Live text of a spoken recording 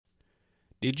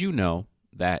Did you know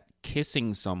that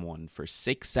kissing someone for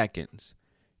 6 seconds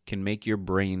can make your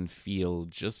brain feel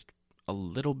just a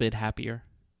little bit happier?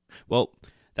 Well,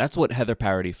 that's what Heather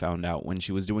Parody found out when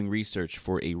she was doing research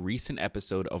for a recent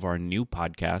episode of our new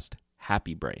podcast,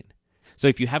 Happy Brain. So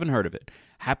if you haven't heard of it,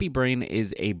 Happy Brain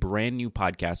is a brand new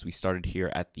podcast we started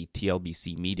here at the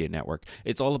TLBC Media Network.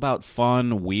 It's all about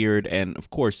fun, weird, and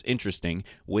of course interesting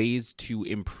ways to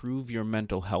improve your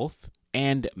mental health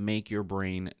and make your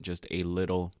brain just a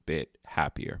little bit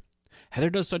happier. Heather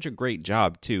does such a great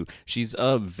job, too. She's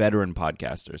a veteran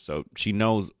podcaster, so she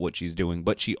knows what she's doing,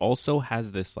 but she also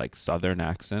has this like Southern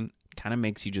accent. Kind of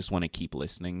makes you just want to keep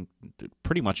listening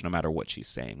pretty much no matter what she's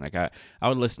saying. Like I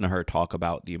would listen to her talk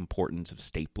about the importance of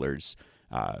staplers.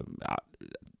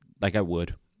 Like I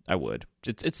would.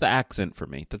 It's the accent for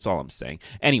me. That's all I'm saying.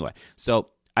 Anyway, so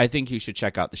I think you should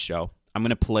check out the show. I'm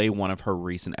going to play one of her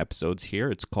recent episodes here.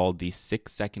 It's called The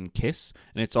 6-Second Kiss,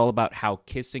 and it's all about how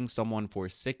kissing someone for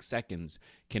 6 seconds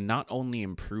can not only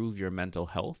improve your mental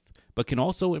health, but can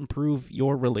also improve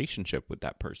your relationship with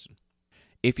that person.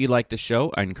 If you like the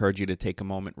show, I encourage you to take a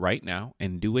moment right now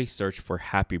and do a search for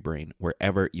Happy Brain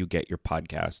wherever you get your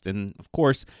podcast. And of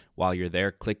course, while you're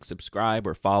there, click subscribe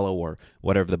or follow or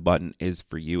whatever the button is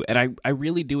for you. And I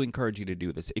really do encourage you to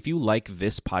do this. If you like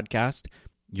this podcast,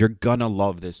 you're gonna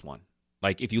love this one.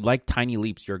 Like, if you like Tiny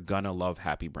Leaps, you're gonna love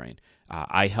Happy Brain.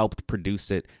 I helped produce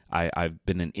it. I've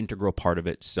been an integral part of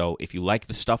it. So if you like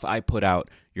the stuff I put out,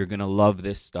 you're gonna love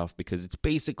this stuff because it's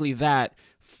basically that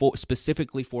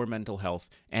specifically for mental health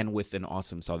and with an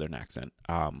awesome Southern accent.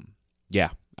 Yeah,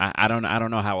 I don't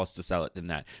know how else to sell it than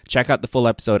that. Check out the full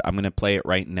episode. I'm gonna play it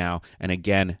right now. And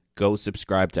again, go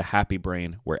subscribe to Happy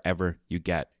Brain wherever you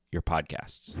get your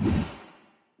podcasts.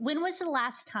 When was the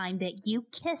last time that you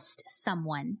kissed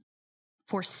someone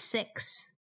for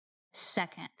 6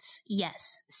 seconds?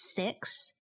 Yes,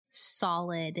 6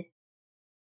 solid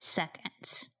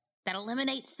seconds. That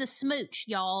eliminates the smooch,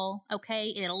 y'all. Okay,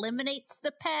 it eliminates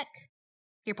the peck.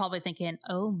 You're probably thinking,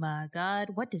 oh my God,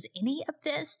 what does any of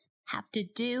this have to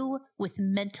do with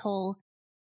mental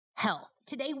health?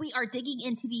 Today we are digging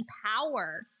into the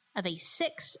power of a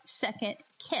 6-second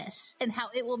kiss and how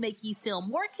it will make you feel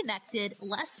more connected,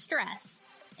 less stress,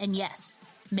 and yes,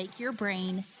 make your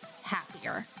brain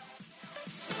happier.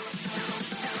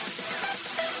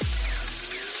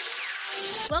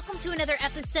 Welcome to another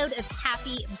episode of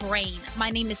Happy Brain. My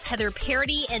name is Heather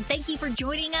Parody, and thank you for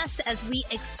joining us as we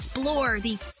explore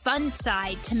the fun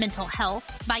side to mental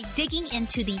health by digging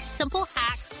into the simple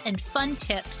hacks and fun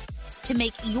tips to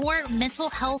make your mental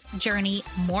health journey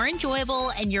more enjoyable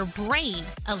and your brain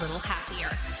a little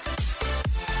happier.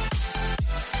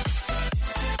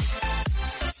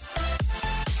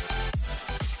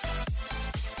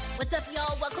 What's up,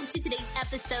 y'all? Welcome to today's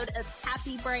episode of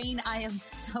Happy Brain. I am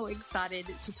so excited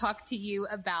to talk to you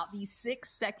about the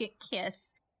 6-second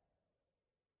kiss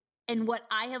and what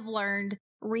I have learned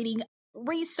reading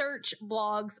research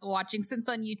blogs, watching some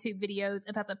fun YouTube videos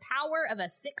about the power of a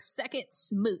 6-second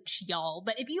smooch, y'all.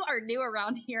 But if you are new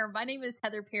around here, my name is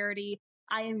Heather Parody.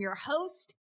 I am your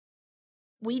host.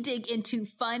 We dig into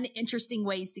fun, interesting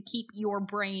ways to keep your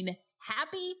brain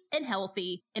happy and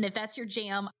healthy. And if that's your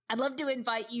jam, I'd love to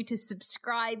invite you to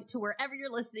subscribe to wherever you're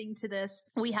listening to this.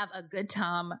 We have a good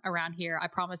time around here, I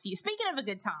promise you. Speaking of a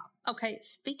good time, okay,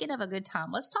 speaking of a good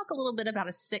time, let's talk a little bit about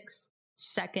a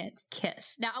 6-second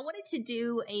kiss. Now, I wanted to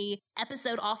do a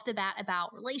episode off the bat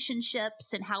about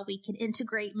relationships and how we can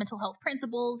integrate mental health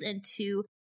principles into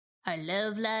our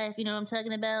love life, you know what I'm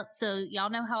talking about? So y'all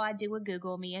know how I do with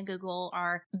Google. Me and Google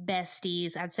are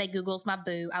besties. I'd say Google's my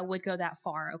boo. I would go that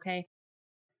far, okay?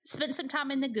 Spent some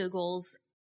time in the Googles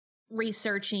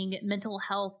researching mental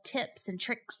health tips and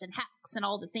tricks and hacks and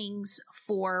all the things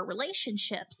for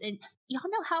relationships. And y'all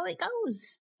know how it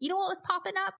goes. You know what was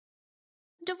popping up?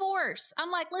 Divorce.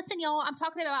 I'm like, listen, y'all, I'm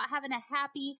talking about having a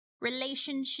happy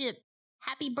relationship,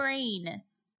 happy brain.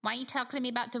 Why are you talking to me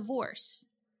about divorce?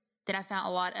 Then I found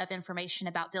a lot of information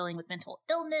about dealing with mental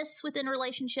illness within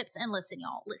relationships. And listen,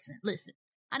 y'all, listen.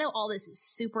 I know all this is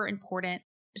super important.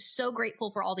 So grateful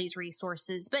for all these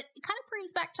resources, but it kind of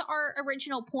proves back to our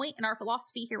original point and our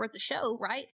philosophy here with the show,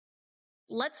 right?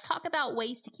 Let's talk about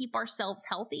ways to keep ourselves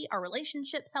healthy, our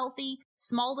relationships healthy,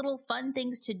 small little fun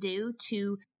things to do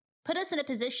to put us in a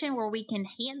position where we can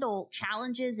handle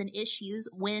challenges and issues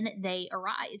when they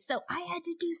arise. So I had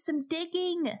to do some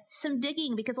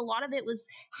digging because a lot of it was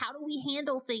how do we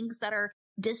handle things that are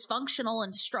dysfunctional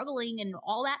and struggling and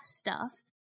all that stuff.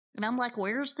 And I'm like,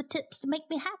 where's the tips to make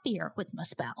me happier with my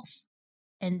spouse?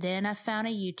 And then I found a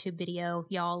YouTube video.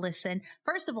 Y'all listen.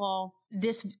 First of all,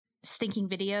 this stinking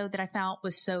video that I found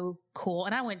was so cool.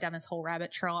 And I went down this whole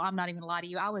rabbit trail. I'm not even gonna lie to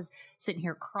you. I was sitting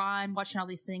here crying, watching all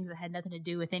these things that had nothing to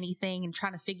do with anything and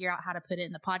trying to figure out how to put it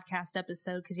in the podcast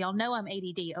episode. Cause y'all know I'm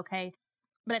ADD. Okay.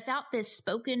 But I found this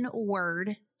spoken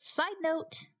word. Side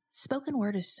note, spoken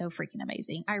word is so freaking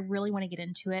amazing. I really want to get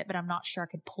into it, but I'm not sure I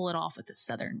could pull it off with the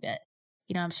Southern bit.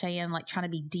 You know what I'm saying? Like trying to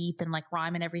be deep and like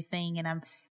rhyme and everything. And I'm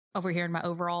over here in my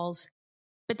overalls.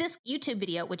 But this YouTube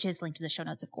video, which is linked to the show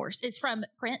notes, of course, is from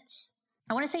Prince.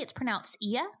 I want to say it's pronounced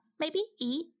Ea, maybe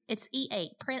E. It's EA,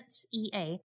 Prince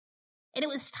EA. And it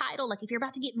was titled, like, if you're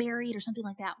about to get married or something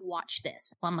like that, watch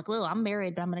this. Well, I'm like, well, I'm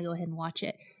married, but I'm going to go ahead and watch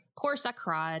it. Of course, I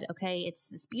cried. Okay. It's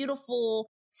this beautiful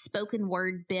spoken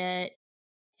word bit.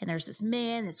 And there's this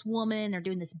man, this woman, they're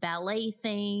doing this ballet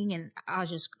thing. And I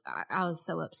was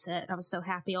so upset. I was so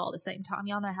happy all at the same time.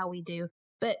 Y'all know how we do.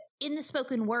 But in the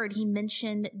spoken word, he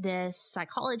mentioned this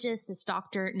psychologist, this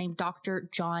doctor named Dr.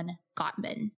 John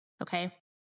Gottman. Okay.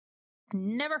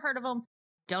 Never heard of him.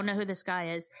 Don't know who this guy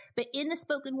is. But in the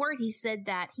spoken word, he said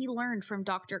that he learned from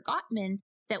Dr. Gottman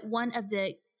that one of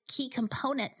the key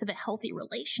components of a healthy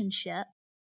relationship,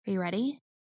 are you ready?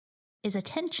 Is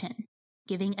attention.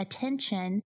 Giving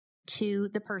attention to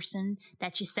the person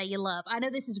that you say you love. I know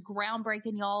this is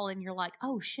groundbreaking, y'all, and you're like,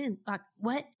 oh, shoot, like,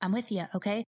 what? I'm with you,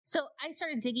 okay? So I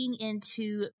started digging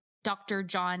into Dr.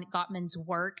 John Gottman's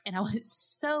work, and I was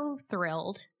so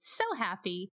thrilled, so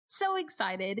happy, so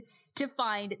excited to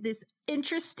find this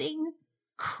interesting,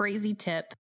 crazy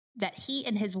tip that he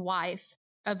and his wife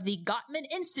of the Gottman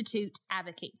Institute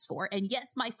advocates for. And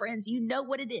yes, my friends, you know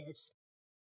what it is.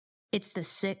 It's the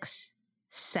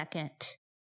 6-second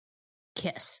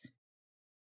kiss.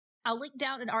 I'll link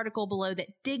down an article below that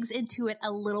digs into it a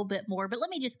little bit more, but let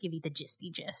me just give you the gist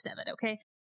of it, okay?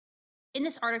 In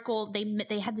this article,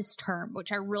 they had this term,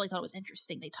 which I really thought was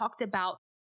interesting. They talked about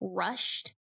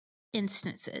rushed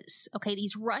instances, okay?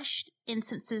 These rushed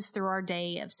instances through our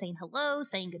day of saying hello,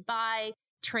 saying goodbye,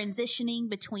 transitioning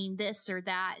between this or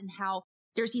that, and how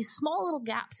there's these small little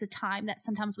gaps of time that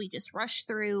sometimes we just rush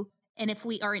through. And if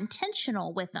we are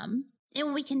intentional with them, and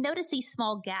when we can notice these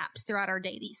small gaps throughout our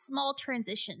day, these small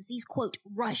transitions, these quote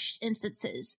rushed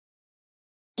instances,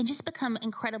 and just become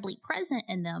incredibly present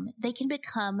in them, they can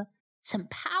become some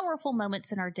powerful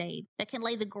moments in our day that can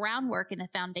lay the groundwork and the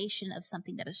foundation of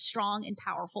something that is strong and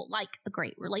powerful, like a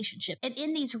great relationship. And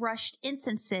in these rushed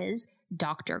instances,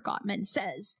 Dr. Gottman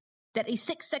says that a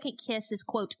 6-second kiss is,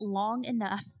 quote, long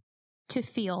enough to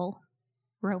feel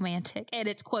romantic. And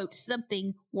it's, quote,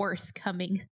 something worth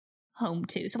coming home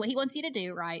to. So what he wants you to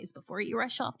do, right, is before you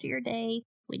rush off to your day,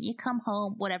 when you come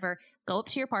home, whatever, go up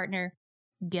to your partner,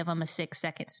 give them a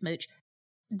 6-second smooch.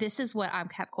 This is what I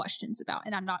have questions about,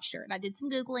 and I'm not sure. And I did some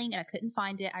Googling and I couldn't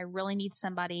find it. I really need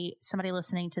somebody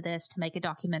listening to this to make a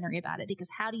documentary about it, because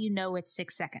how do you know it's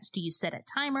 6 seconds? Do you set a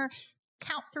timer,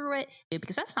 count through it?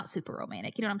 Because that's not super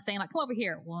romantic. You know what I'm saying? Like, come over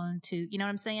here. 1, 2, you know what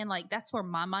I'm saying? Like, that's where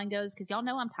my mind goes, because y'all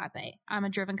know I'm type A. I'm a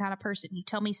driven kind of person. You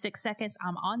tell me 6 seconds,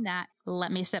 I'm on that.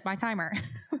 Let me set my timer.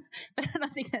 But I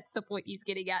don't think that's the point he's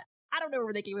getting at. I don't know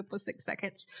where they came up with 6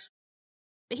 seconds.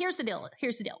 But here's the deal.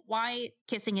 Why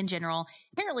kissing in general?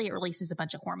 Apparently it releases a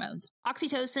bunch of hormones.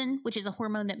 Oxytocin, which is a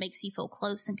hormone that makes you feel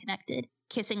close and connected.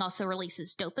 Kissing also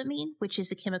releases dopamine, which is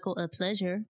the chemical of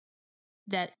pleasure.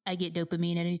 That I get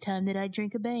dopamine any time that I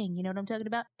drink a bang. You know what I'm talking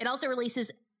about? It also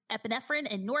releases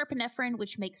epinephrine and norepinephrine,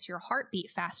 which makes your heart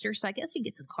beat faster. So I guess you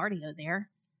get some cardio there.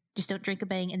 Just don't drink a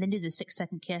bang and then do the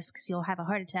 6-second kiss, because you'll have a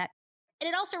heart attack. And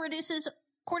it also reduces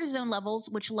cortisone levels,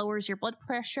 which lowers your blood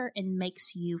pressure and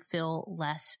makes you feel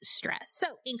less stressed. So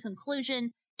in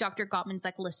conclusion, Dr. Gottman's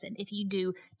like, listen, if you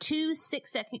do 2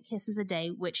 6-second kisses a day,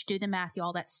 which, do the math,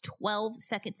 y'all, that's 12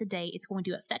 seconds a day, it's going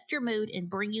to affect your mood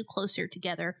and bring you closer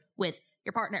together with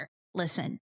your partner.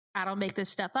 Listen, I don't make this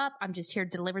stuff up. I'm just here to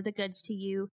deliver the goods to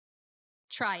you.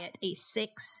 Try it. A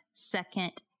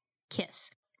 6-second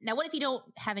kiss. Now, what if you don't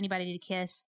have anybody to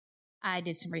kiss? I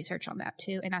did some research on that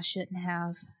too, and I shouldn't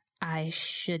have. I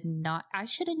should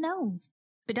have known.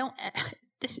 But don't,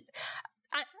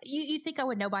 you think I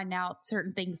would know by now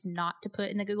certain things not to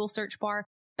put in the Google search bar,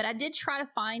 but I did try to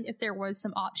find if there was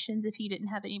some options if you didn't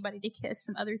have anybody to kiss,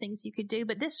 some other things you could do.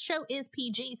 But this show is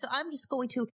PG, so I'm just going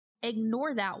to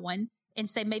ignore that one and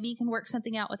say maybe you can work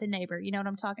something out with a neighbor. You know what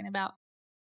I'm talking about?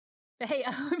 But hey,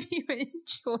 I hope you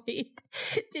enjoyed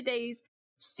today's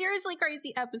seriously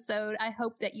crazy episode. I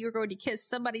hope that you're going to kiss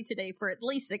somebody today for at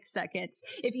least 6 seconds.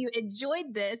 If you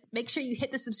enjoyed this, make sure you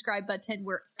hit the subscribe button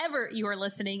wherever you are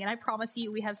listening. And I promise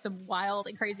you, we have some wild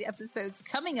and crazy episodes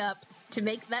coming up to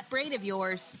make that brain of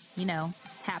yours,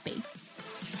 happy.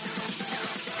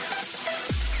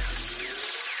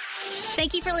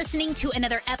 Thank you for listening to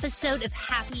another episode of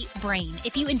Happy Brain.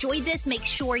 If you enjoyed this, make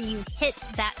sure you hit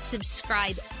that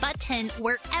subscribe button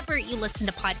wherever you listen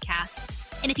to podcasts.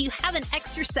 And if you have an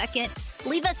extra second,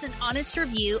 leave us an honest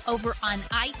review over on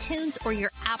iTunes or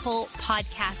your Apple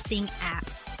podcasting app.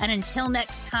 And until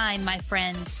next time, my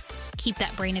friends, keep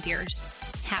that brain of yours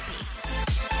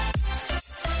happy.